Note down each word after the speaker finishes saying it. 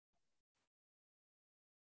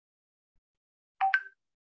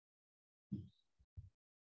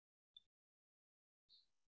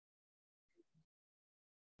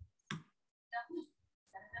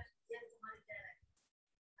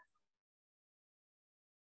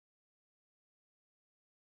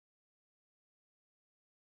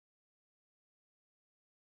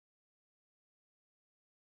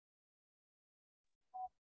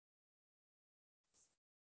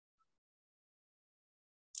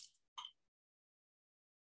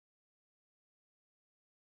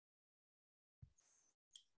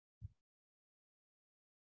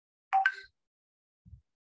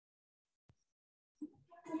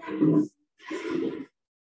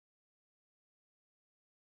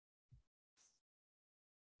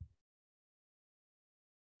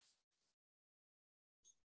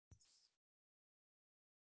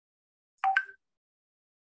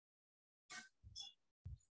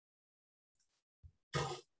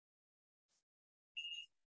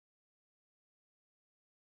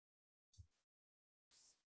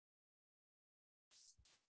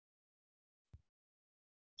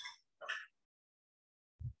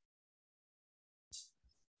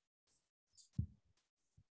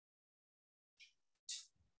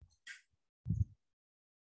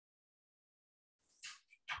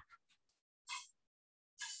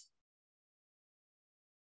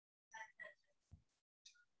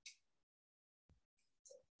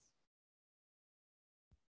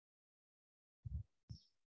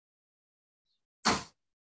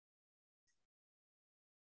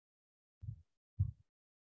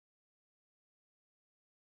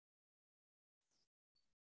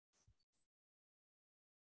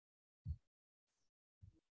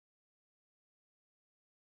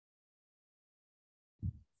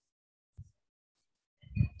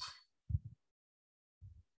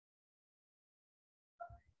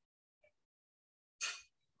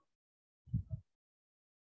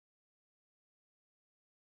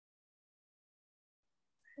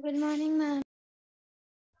Good morning, ma'am.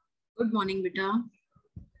 Good morning, beta.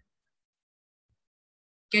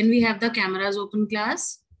 Can we have the cameras open,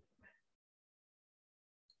 class?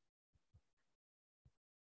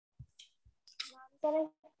 Can I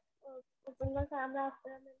open the camera after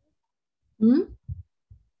a minute?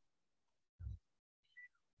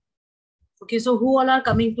 Okay, so who all are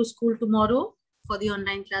coming to school tomorrow for the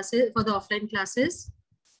online classes, for the offline classes?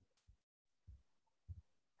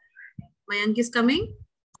 Mayank is coming.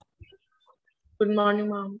 Good morning,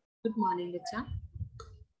 ma'am. Good morning, Licha.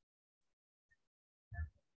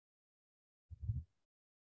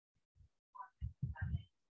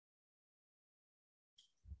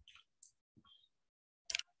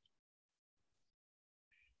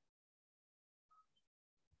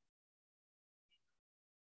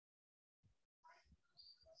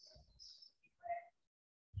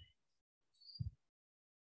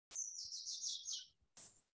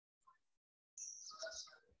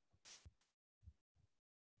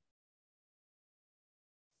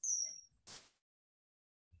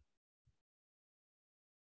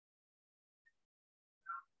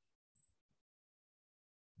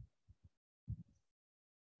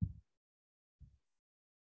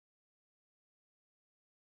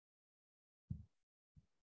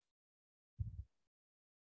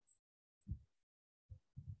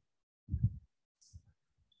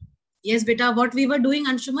 Yes, beta, what we were doing,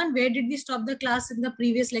 Anshuman, where did we stop the class in the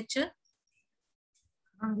previous lecture?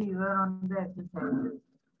 We were on the exercises.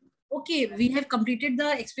 Okay, we have completed the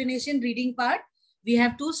explanation reading part. We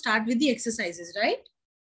have to start with the exercises, right?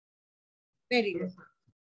 Very good.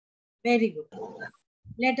 Very good.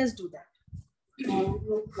 Let us do that. Good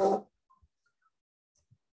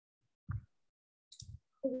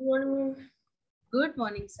morning. Good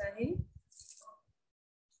morning, Sahil.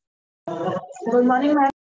 Good morning, ma'am.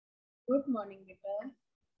 Good morning, beta.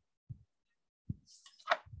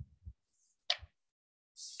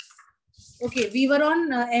 Okay, we were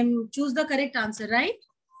on choose the correct answer, right?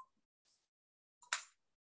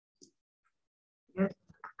 Yes.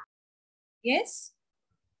 Yes?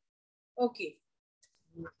 Okay.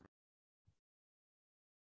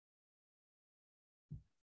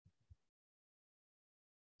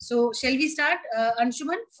 So, shall we start?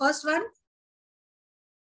 Anshuman, first one.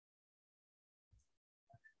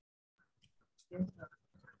 Yes, sir.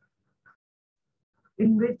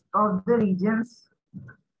 In which of the regions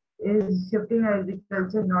is shifting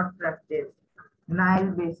agriculture not practiced?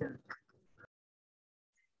 Nile Basin.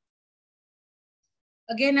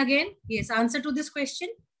 Again. Yes, answer to this question.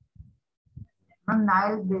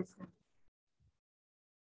 Nile Basin.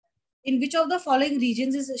 In which of the following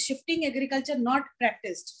regions is shifting agriculture not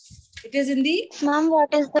practiced? It is in the... Ma'am,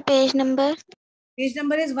 what is the page number? Page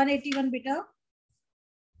number is 181, beta.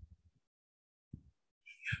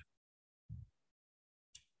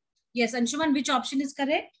 Yes, Anshuman, which option is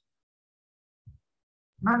correct?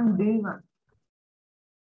 Ma'am, D1.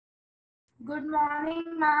 Good morning,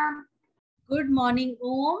 ma'am. Good morning,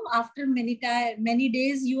 Om. After many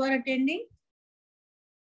days you are attending.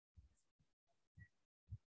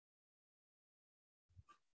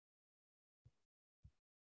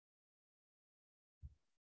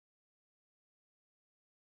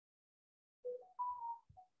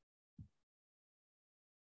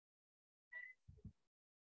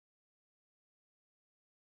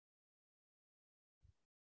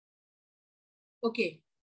 Okay.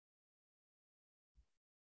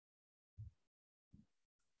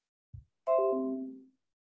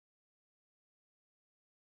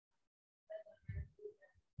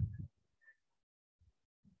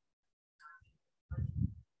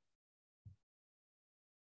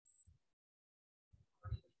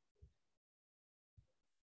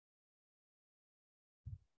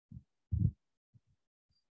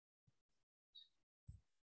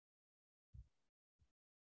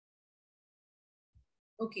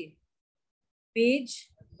 Okay. Page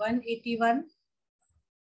 181.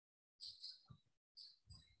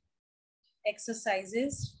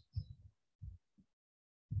 Exercises.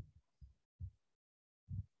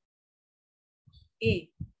 A.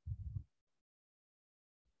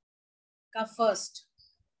 Ka first.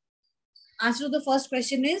 Answer to the first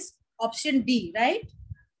question is option D, right?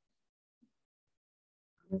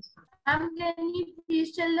 Ma'am, can you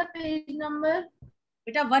please tell the page number?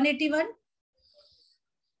 Beta 181.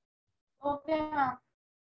 Okay, ma'am.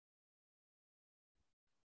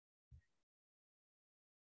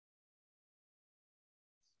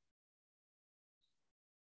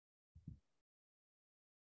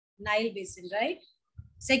 Nile Basin, right?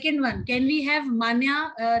 Second one, can we have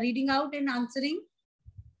Manya reading out and answering?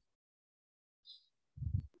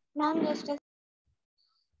 Ma'am, just a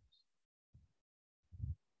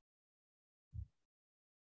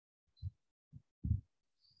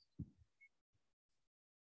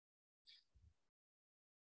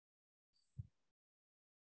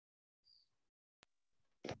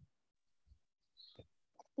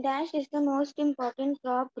dash is the most important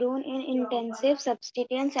crop grown in intensive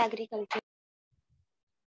subsistence agriculture.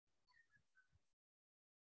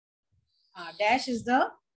 Dash is the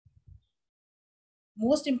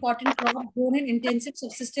most important crop grown in intensive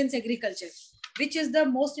subsistence agriculture. Which is the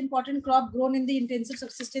most important crop grown in the intensive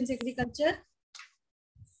subsistence agriculture?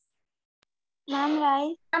 Ma'am,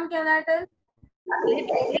 rice. Ma'am, can I tell?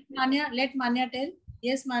 Let Manya tell.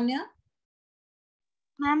 Yes, Manya.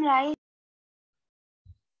 Ma'am, rice.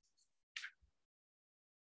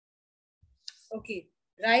 Okay.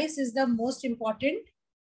 Rice is the most important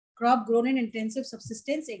crop grown in intensive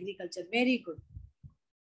subsistence agriculture. Very good.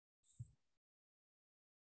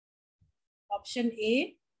 Option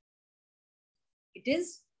A, it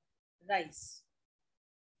is rice.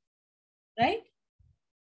 Right?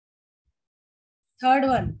 Third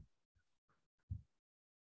one.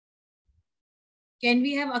 Can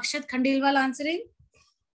we have Akshat Khandelwal answering?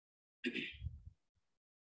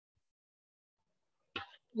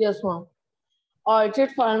 Yes, ma'am.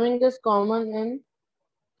 Orchid farming is common in,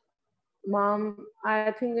 ma'am,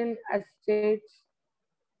 I think in estates.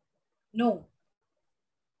 No.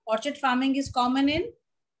 Orchard farming is common in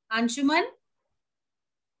Anshuman?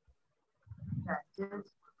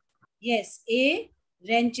 Ranches. Yes. A,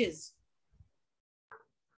 ranches.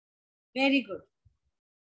 Very good.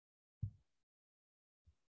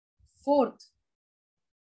 Fourth.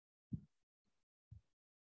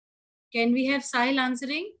 Can we have Sahil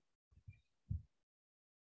answering?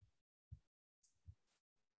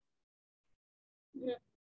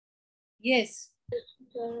 Yes.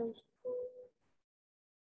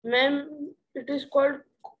 Ma'am, it is called,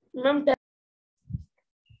 ma'am.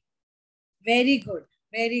 Very good.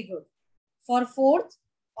 Very good. For fourth,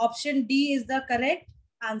 option D is the correct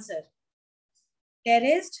answer.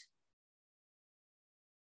 Terraced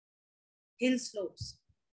hill slopes.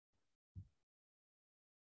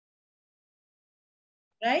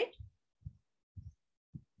 Right?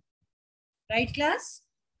 Right, class?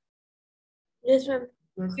 Yes, ma'am.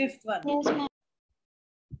 Yes. Fifth one. Yes, ma'am.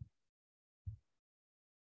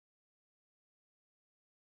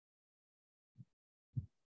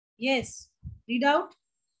 Yes. Read out.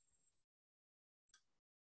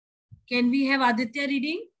 Can we have Aditya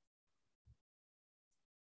reading?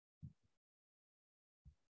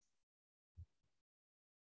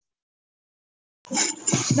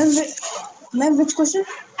 Ma'am, which question?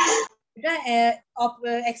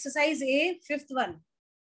 Exercise A, fifth one.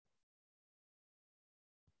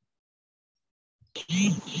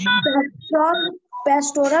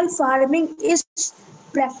 Pastoral farming is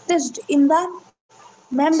practiced in the,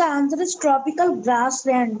 ma'am, the answer is tropical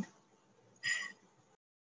grassland.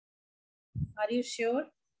 Are you sure?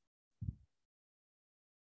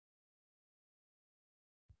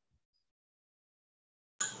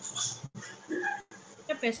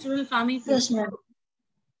 The pastoral farming. Yes, ma'am.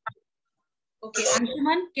 Okay,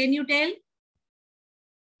 Anshuman, can you tell?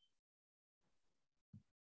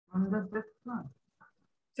 On the fifth one.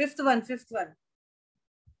 Fifth one.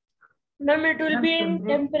 Ma'am, it will Ma'am, be in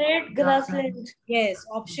temperate grasslands. Yes,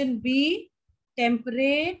 option B,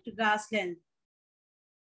 temperate grassland.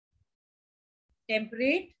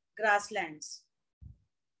 Temperate grasslands.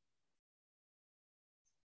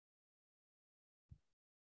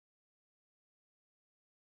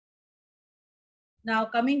 Now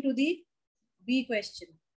coming to the B question.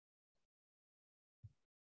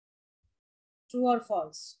 True or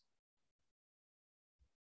false?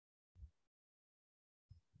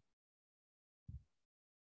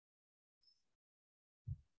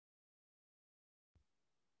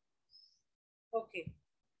 Okay.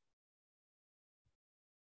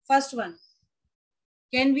 First one.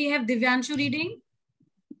 Can we have Divyanshu reading?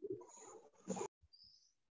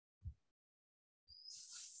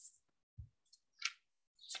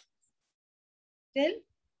 Tell.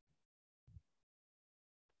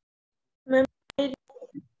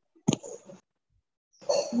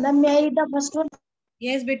 Ma'am, may I read the first one?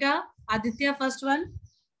 Yes, beta. Aditya, first one.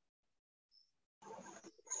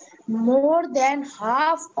 More than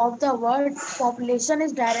half of the world population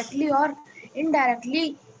is directly or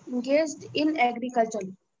indirectly engaged in agriculture.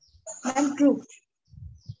 Ma'am, true.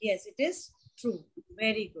 Yes, it is true.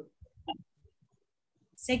 Very good.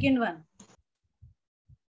 Second one.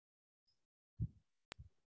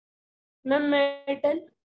 Ma'am, may I tell?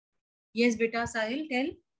 Yes, beta. Sahil, tell.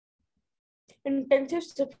 Intensive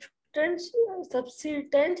subsistence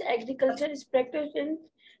agriculture is practiced in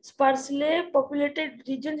sparsely populated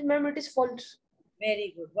regions. Ma'am, it is false.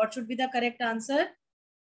 Very good. What should be the correct answer?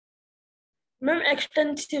 Ma'am,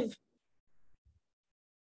 extensive.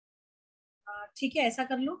 ठीक है, ऐसा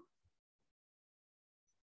कर लो.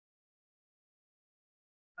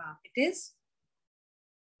 It is.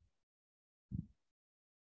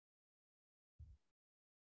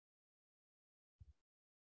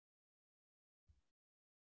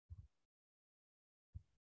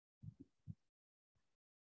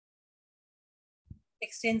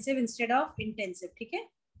 Extensive instead of intensive. ठीक है.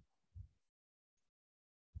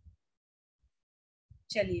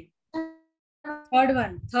 चलिए.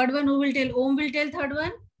 Third one who will tell? Om will tell third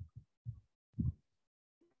one.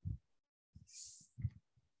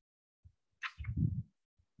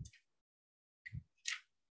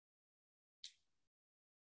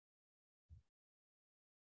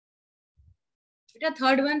 Beta,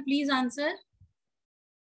 third one, please answer.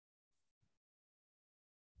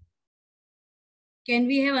 Can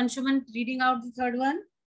we have Anshuman reading out the third one?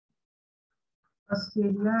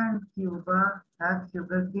 Australia and Cuba have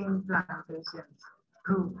sugarcane plantations.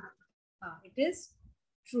 True. It is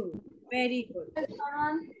true. Very good.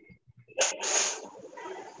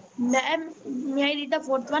 Ma'am, may I read the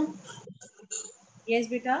fourth one? Yes,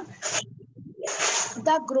 beta.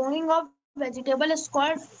 The growing of vegetable is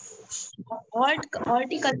called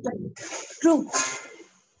horticulture. True.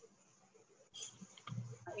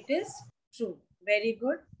 It is true. Very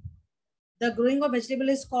good. The growing of vegetable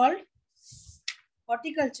is called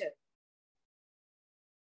horticulture.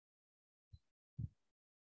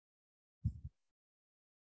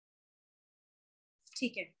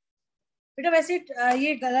 ठीक है बेटा. वैसे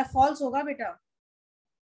ये गलत false होगा बेटा.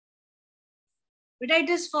 बेटा, it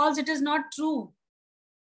is false. It is not true.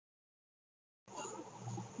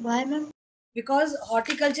 Why, ma'am? Because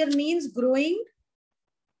horticulture means growing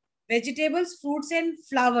vegetables, fruits and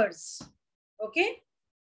flowers. Okay.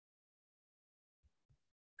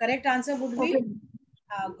 Correct answer would be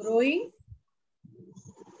growing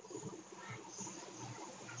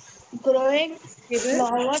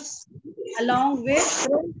flowers along with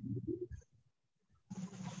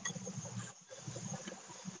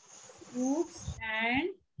fruits and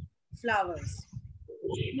flowers.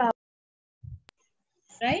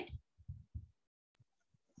 Right?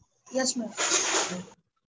 Yes, ma'am.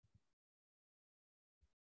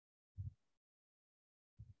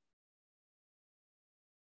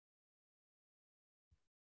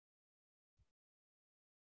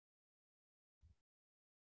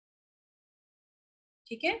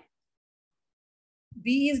 ठीक है.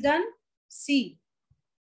 B is done. C.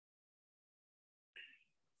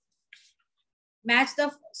 Match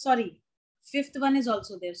the, sorry, fifth one is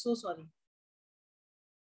also there. So sorry.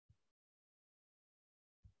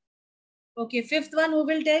 Okay, fifth one, who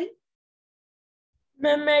will tell?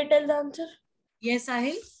 Ma'am, may I tell the answer? Yes,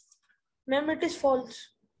 Sahil. Ma'am, it is false.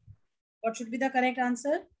 What should be the correct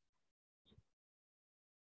answer?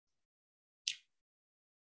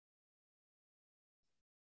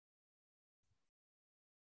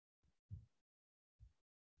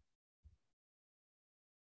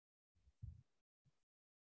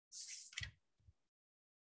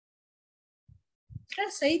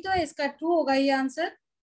 सही तो है इसका. True होगा ये answer.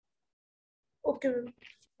 Okay, ma'am.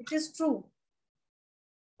 It is true.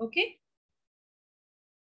 Okay.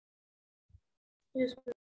 Yes,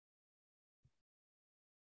 ma'am.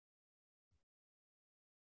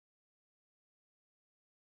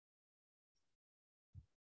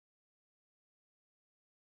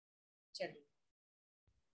 चलिए.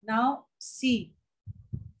 Now C.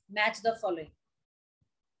 Match the following.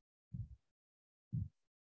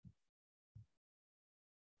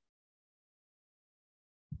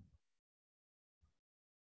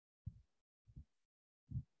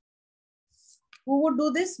 Who would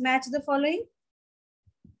do this? Match the following.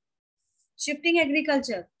 Shifting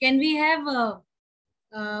agriculture. Can we have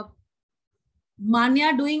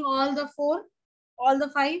Manya doing all the 4, all the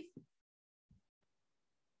 5?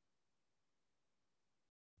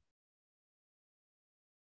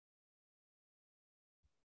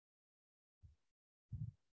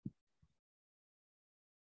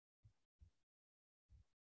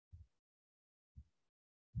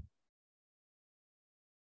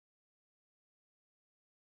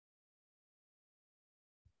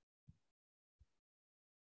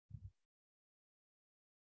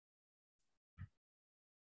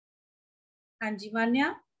 Anji Manya?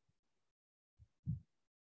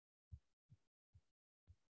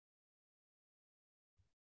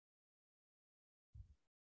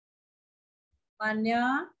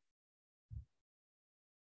 Manya?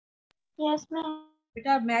 Yes, ma'am.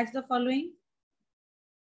 Beta, match the following.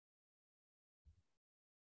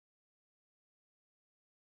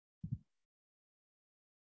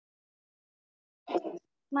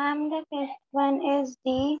 Ma'am, the fifth one is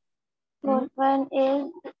D, Hmm?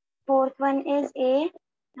 fourth one is A,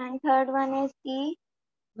 and third one is E.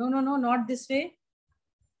 No, no, no, not this way.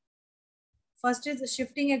 First is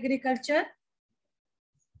shifting agriculture.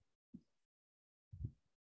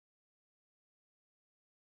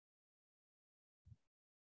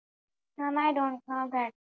 Ma'am, I don't know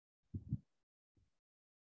that.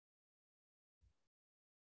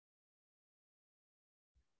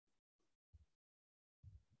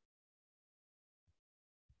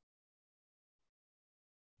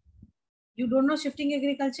 You don't know shifting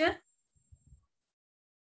agriculture?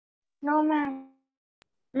 No, ma'am.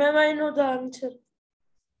 Ma'am, I know the answer.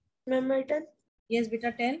 Ma'am, I tell. Yes,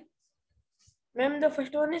 beta, tell. Ma'am, the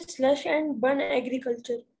first one is slash and burn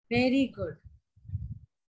agriculture. Very good.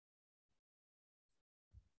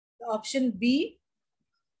 Option B,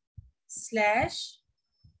 slash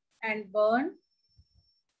and burn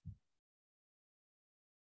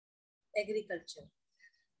agriculture.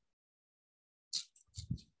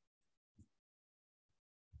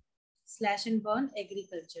 Slash and burn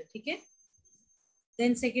agriculture. Okay?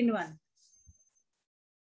 Then second one.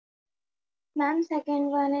 Ma'am, second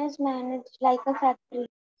one is managed like a factory.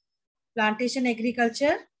 Plantation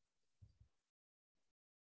agriculture.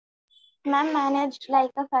 Ma'am, managed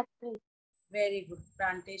like a factory. Very good.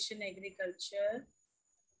 Plantation agriculture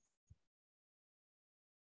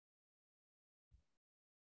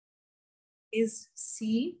is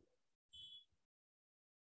C.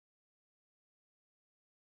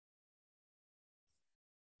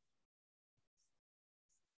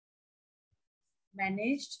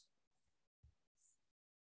 Managed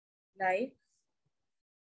like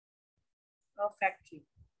a factory.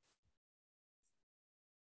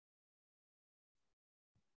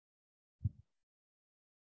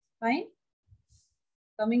 Fine.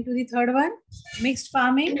 Coming to the third one, mixed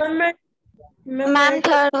farming. Ma'am,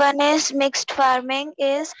 third one is mixed farming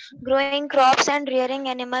is growing crops and rearing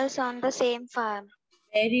animals on the same farm.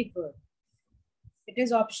 Very good. It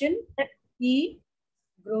is option E,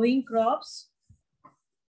 growing crops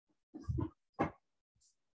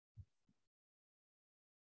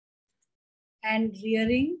and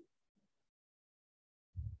rearing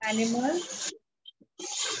animals.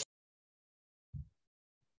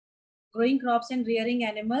 Growing crops and rearing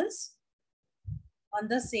animals on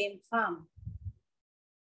the same farm.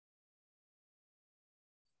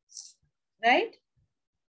 Right?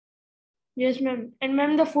 Yes, ma'am. And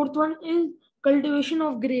ma'am, the fourth one is cultivation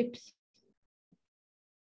of grapes.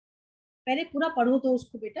 पहले पूरा पढ़ो तो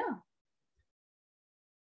उसको बेटा.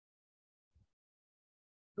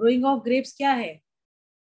 Growing of grapes क्या है?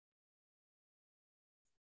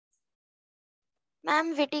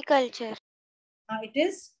 Ma'am, viticulture. It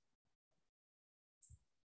is.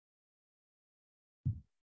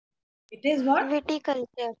 It is what?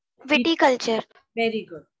 Viticulture. Viticulture. Very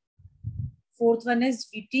good. Fourth one is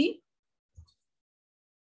viticulture.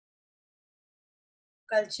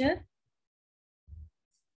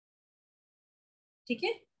 ठीक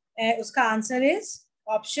है? उसका answer is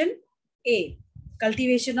option A,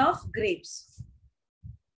 cultivation of grapes.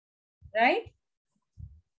 Right?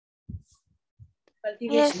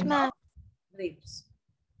 Cultivation Yes, ma'am. of grapes.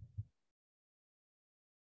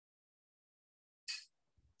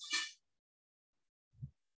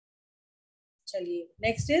 चलिए,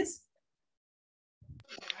 next is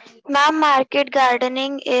Ma'am, market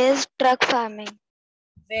gardening is truck farming.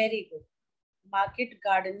 very good. Market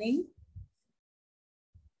gardening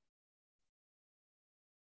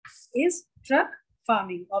is truck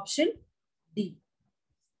farming. Option D.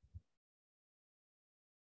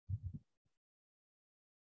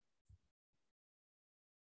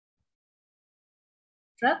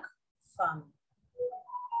 Truck farming.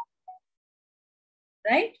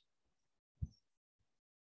 Right?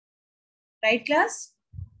 Right, class?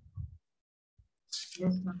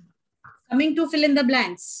 Yes, ma'am. Coming to fill in the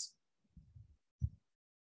blanks.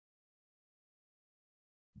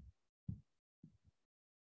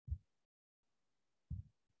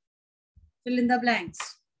 Fill in the blanks.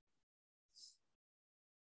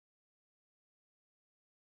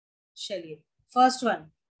 Shall first one.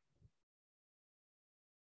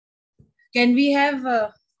 Can we have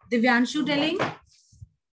Divyanshu telling?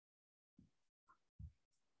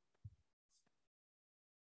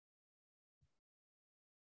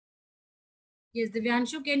 Yes,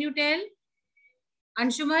 Divyanshu, can you tell?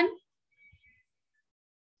 Anshuman?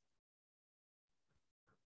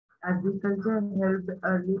 Agriculture helped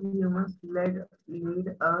early humans lead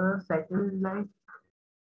a settled life.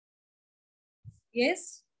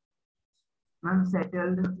 Yes.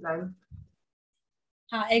 Unsettled life.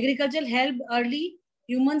 Agriculture helped early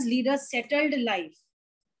humans lead a settled life.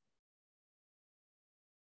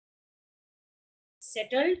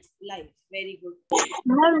 Settled life. Very good.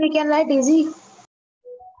 Ma'am, we can write easy.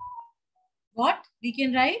 What? We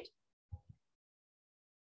can write?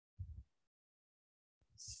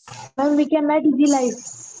 Ma'am, we can write easy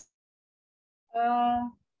life.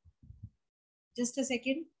 Just a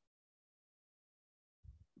second.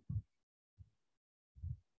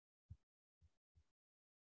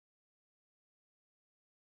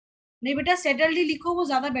 नहीं बेटा settled ही लिखो, वो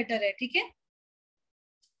ज्यादा better है. ठीक है.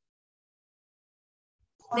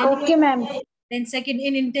 Okay, ma'am. Then second,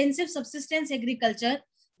 in intensive subsistence agriculture,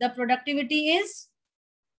 the productivity is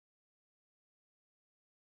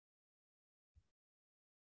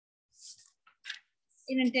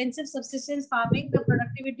in intensive subsistence farming, the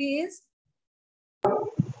productivity is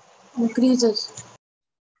Increases.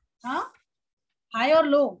 high or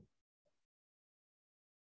low?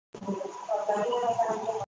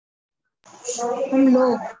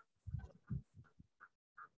 Low.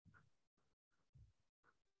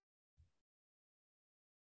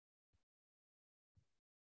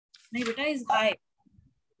 नहीं बेटा, is high.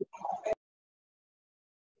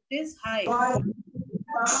 It is high.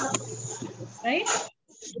 Right?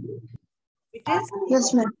 It is.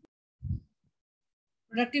 Yes, ma'am.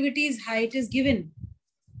 Productivity is high. It is given.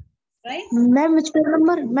 Right? Ma'am, which pin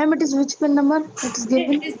number? Ma'am, it is which pin number? It is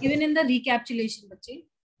given. It is given in the recapitulation, बच्चे.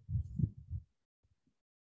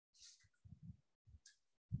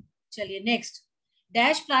 चलिए next.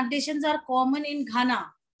 Dash plantations are common in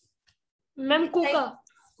Ghana. Ma'am, coca.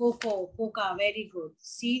 Coca, very good.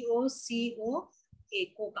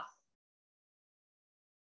 C-O-C-O-A, coca.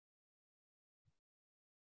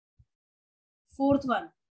 Fourth one.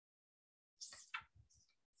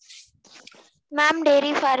 Ma'am,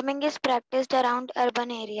 dairy farming is practiced around urban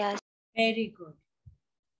areas. Very good.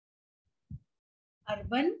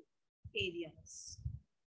 Urban areas.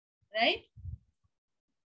 Right?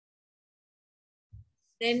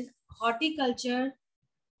 Then horticulture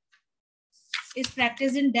is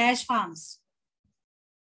practiced in dash farms.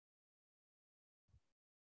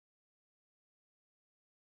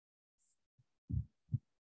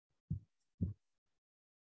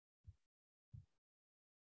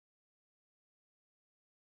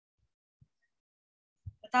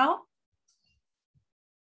 बताओ.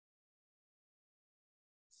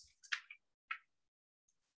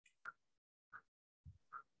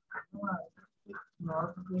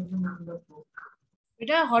 Not given in the book.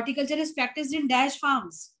 Beta, horticulture is practiced in dash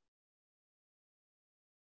farms.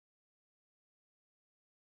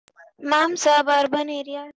 Ma'am, suburban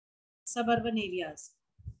areas. Suburban areas.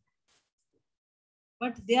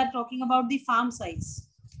 But they are talking about the farm size.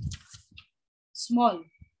 Small.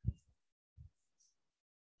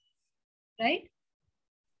 Right?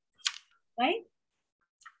 Right?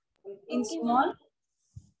 In small.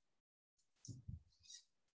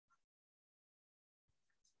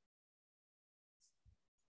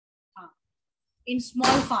 In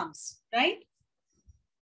small farms, right?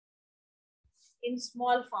 In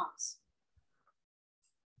small farms.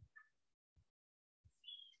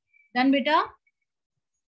 Done, beta?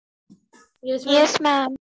 Yes, ma'am. Yes,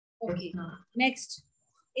 ma'am. Okay. Next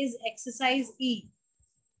is exercise E.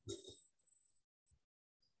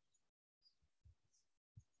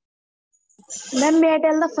 Ma'am, may I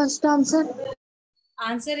tell the first answer?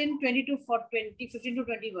 Answer in 20 to 40, 15 to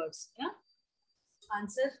 20 words. Yeah?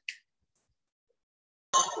 Answer.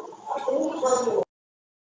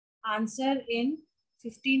 Answer in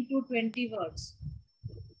 15 to 20 words.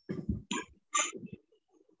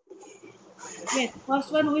 Yes,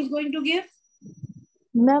 first one who is going to give?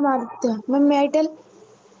 Ma'am, Aditya. Ma'am, may I tell?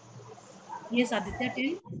 Yes, Aditya,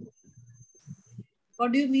 tell.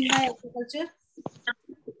 What do you mean by agriculture?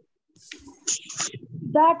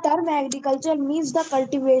 The term agriculture means the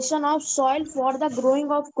cultivation of soil for the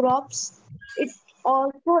growing of crops. It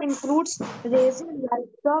also includes raising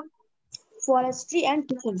livestock, forestry, and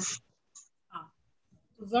fishing. Ah.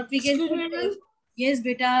 So what we can Excuse put? me, ma'am. Yes,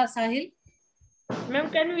 beta Sahil. Ma'am,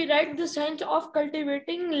 can we write the science of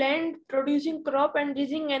cultivating land, producing crop, and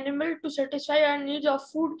raising animal to satisfy our needs of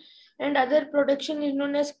food and other production is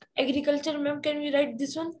known as agriculture? Ma'am, can we write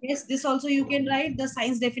this one? Yes, this also you can write. The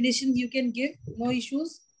science definition you can give. No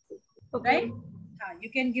issues. Okay. Right?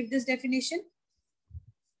 You can give this definition.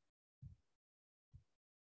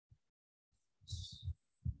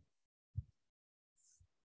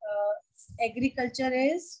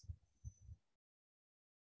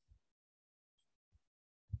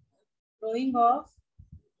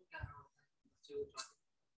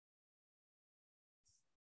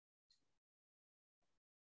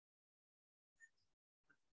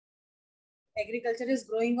 Agriculture is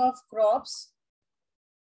growing of crops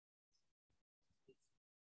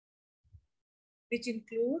which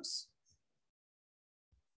includes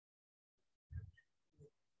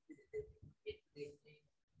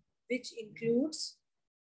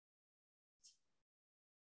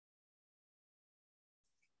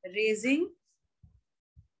raising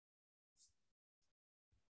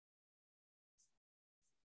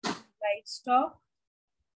livestock,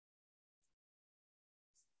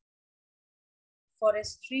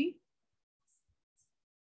 forestry,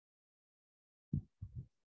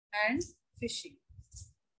 and fishing.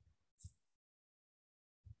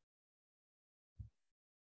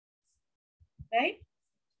 Right?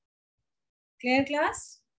 Clear,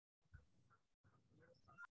 class?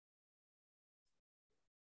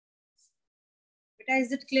 Beta,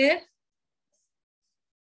 is it clear?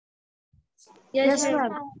 Yes,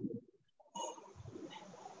 ma'am.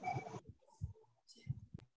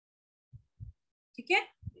 ठीक है?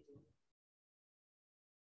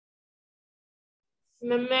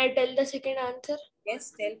 Ma'am, may I tell the second answer?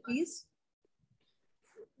 Yes, tell please.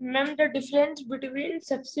 Ma'am, the difference between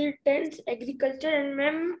subsistence agriculture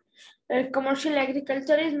and commercial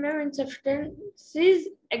agriculture is, ma'am, in subsistence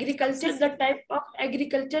agriculture, the type of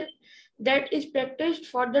agriculture that is practiced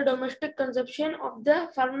for the domestic consumption of the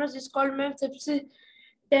farmers is called, ma'am,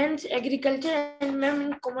 subsistence agriculture, and ma'am,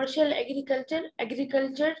 in commercial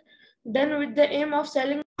agriculture done with the aim of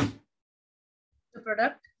selling The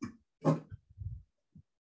product.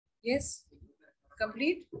 Yes.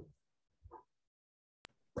 Complete.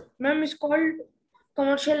 ma'am, is called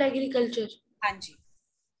commercial agriculture. Anji.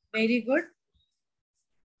 Very good.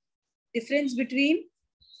 Difference between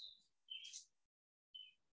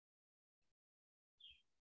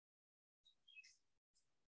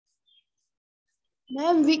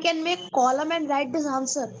Ma'am, we can make column and write this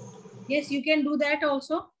answer. yes, you can do that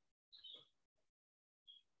also.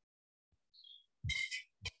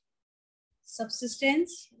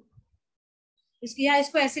 Subsistence. इसको यहाँ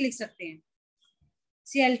इसको ऐसे लिख सकते हैं.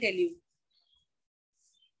 See, I'll tell you.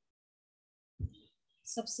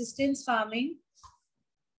 Subsistence farming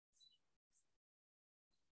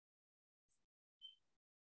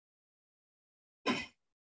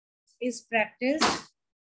is practiced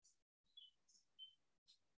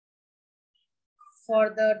for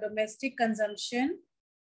the domestic consumption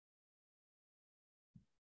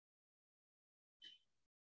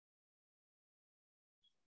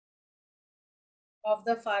of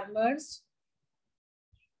the farmers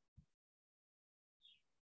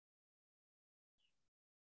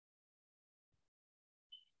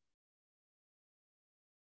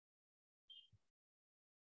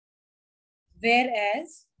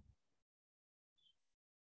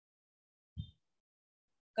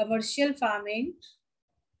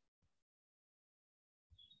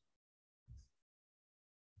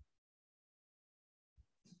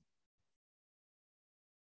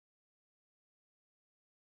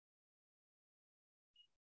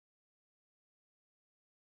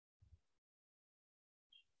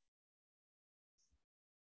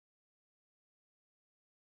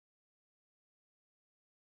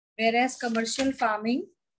whereas commercial farming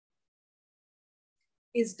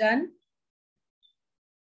is done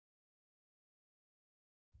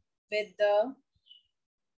with the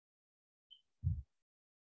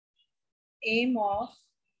aim of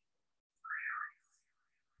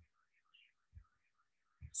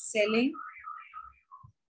selling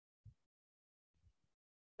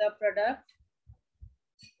the product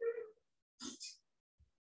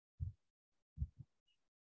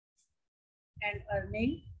and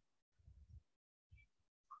earning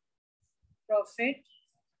profit.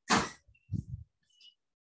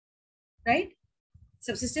 Right?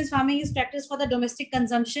 Subsistence farming is practiced for the domestic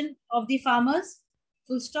consumption of the farmers.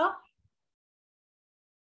 Full stop.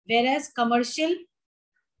 whereas commercial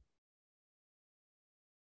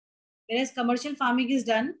farming is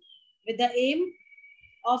done with the aim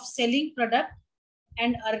of selling product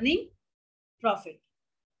and earning profit.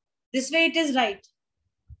 This way it is right.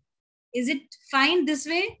 Is it fine this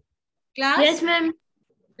way, class? Yes, ma'am.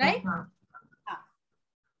 Right?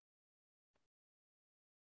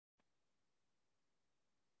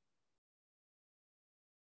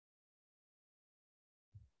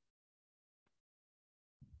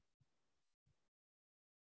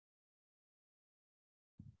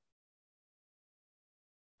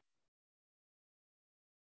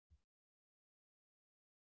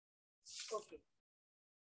 Okay.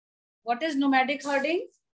 What is nomadic herding?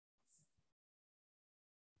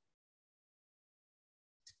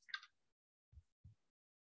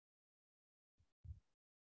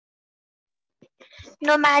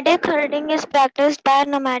 Nomadic herding is practiced by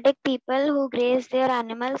nomadic people who graze their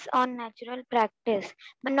animals on natural practice,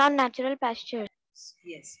 but not natural pastures.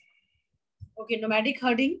 Yes. Okay, nomadic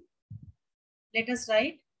herding. Let us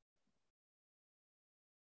write.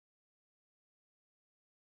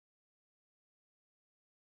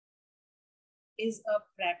 Is a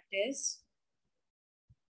practice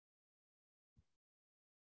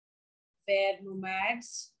where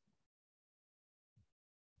nomads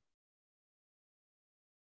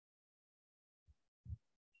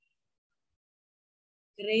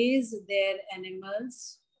graze their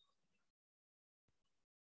animals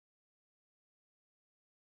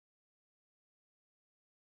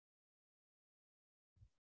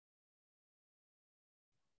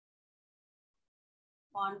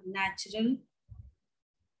on natural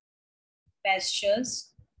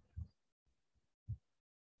pastures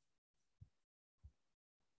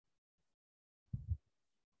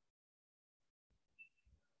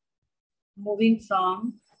moving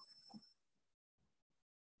from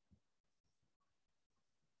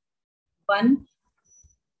one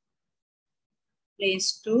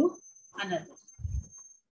place to another.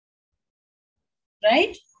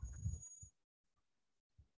 Right?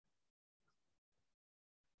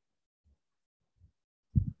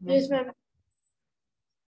 Yes, ma'am.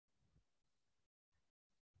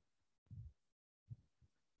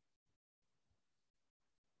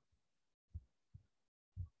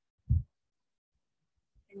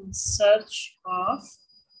 In search of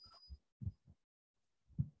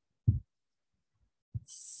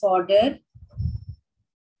fodder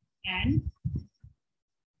and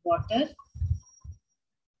water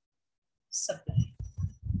supply.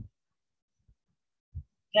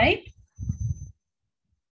 Right?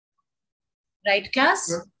 Right,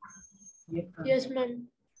 class? Yes, ma'am.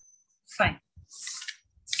 Fine.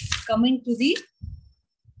 Coming to the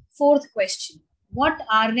fourth question. What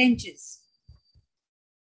are ranches?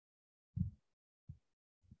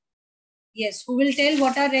 Yes, who will tell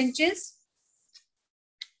what are ranches?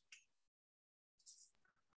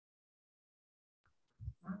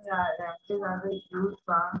 Ranches are the huge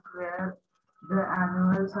farms where the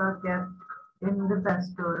animals are kept in the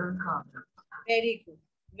pastoral farms. Very good.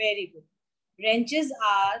 Very good. Ranches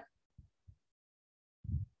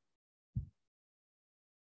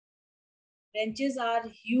are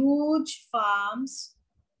huge farms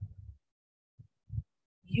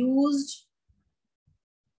used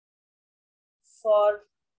for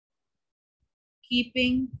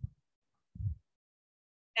keeping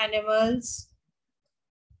animals.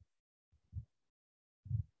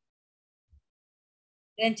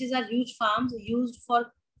 Ranches are huge farms used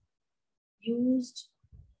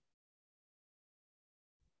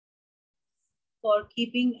for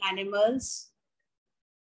keeping animals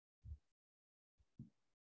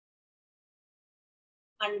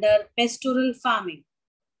under pastoral farming.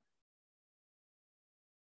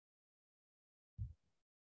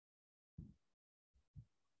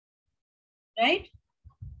 Right?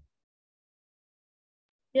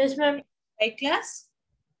 Yes, ma'am. Right, class?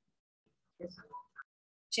 Yes.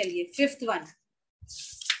 चलिए fifth one.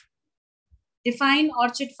 Define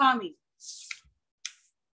orchard farming.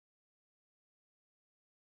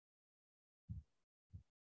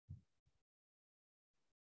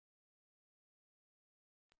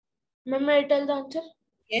 Ma'am, may I tell the answer?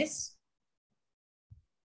 Yes.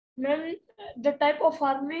 Ma'am, the type of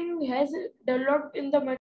farming has developed in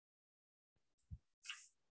the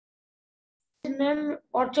ma'am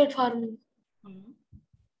orchard farming.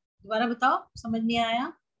 दोबारा बताओ, समझ नहीं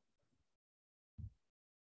आया.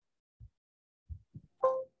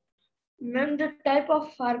 Ma'am, the type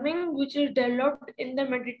of farming which is developed in the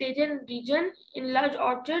Mediterranean region in large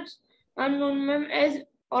orchards are known, ma'am, as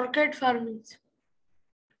orchid farming.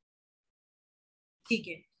 ठीक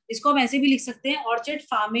है, इसको हम ऐसे भी लिख सकते हैं. Orchard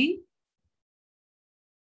farming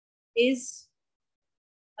is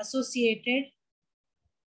associated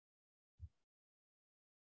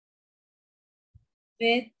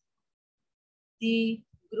with the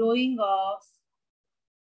growing of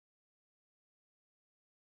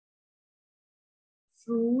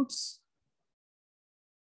fruits,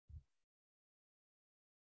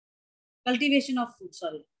 cultivation of fruits,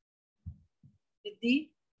 sorry, with the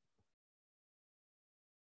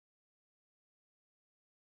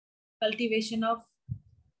cultivation of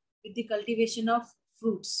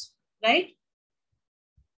fruits, right?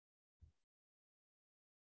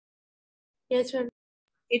 Yes, ma'am.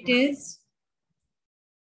 It is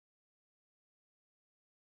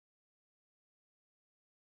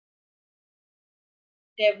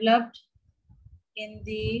developed in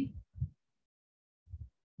the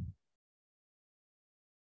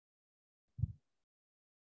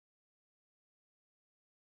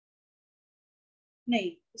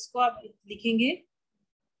नहीं, इसको आप लिखेंगे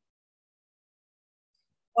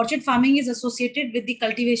orchard farming is associated with the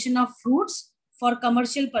cultivation of fruits for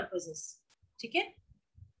commercial purposes. ठीक है,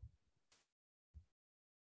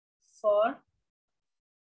 for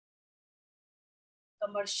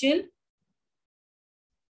commercial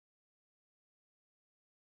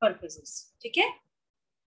purposes. ठीक है,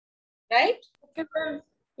 right? Okay, ma'am.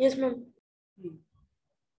 Yes, ma'am.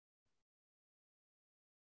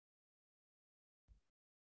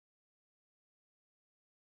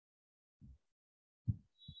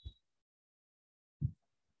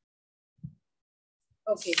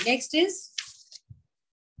 Okay, next is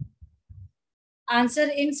answer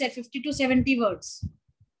in 50 to 70 words.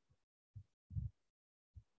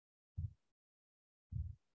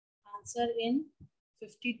 Answer in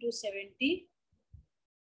 50 to 70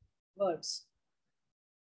 words.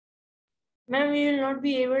 Ma'am, we will not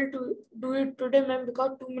be able to do it today, ma'am,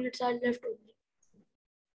 because 2 minutes are left only.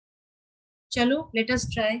 Chalo, let us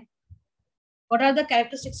try. What are the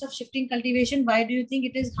characteristics of shifting cultivation? Why do you think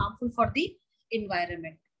it is harmful for the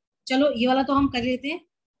environment? चलो ये वाला तो हम कर लेते हैं.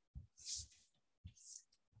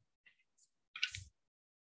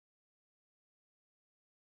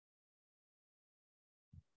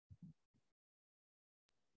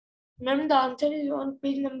 Ma'am, the answer is on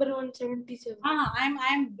page number 177. I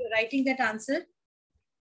am writing that answer.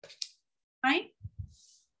 Fine.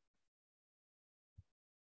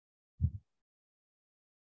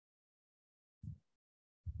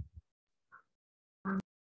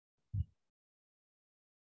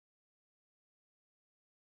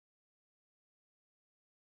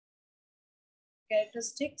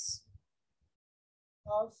 Characteristics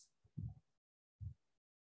of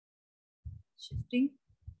shifting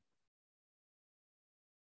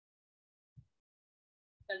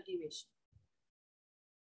cultivation.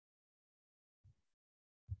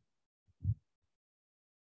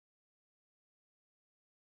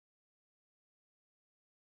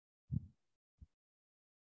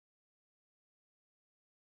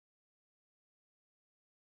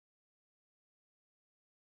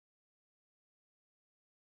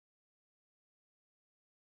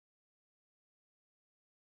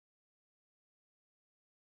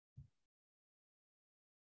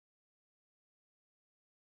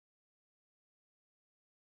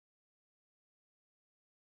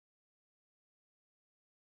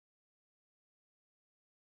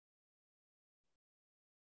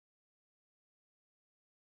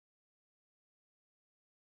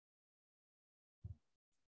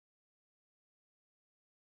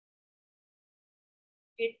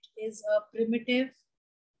 It is a primitive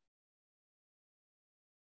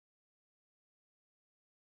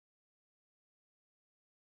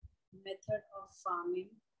method of farming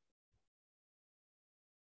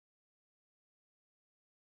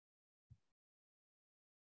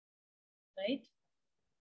right?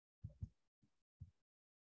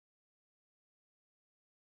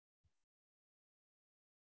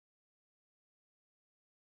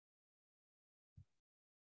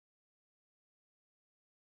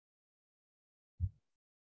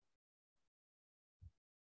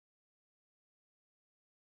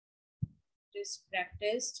 It is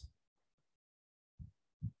practiced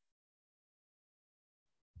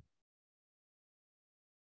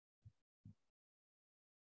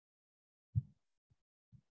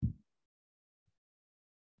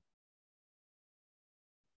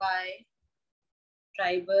by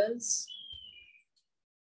tribals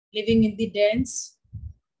living in the dense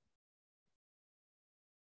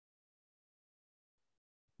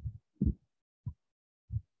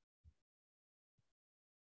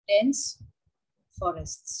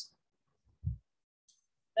forests,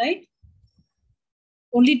 right?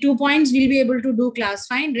 Only 2 points we'll be able to do class.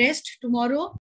 Fine, rest tomorrow.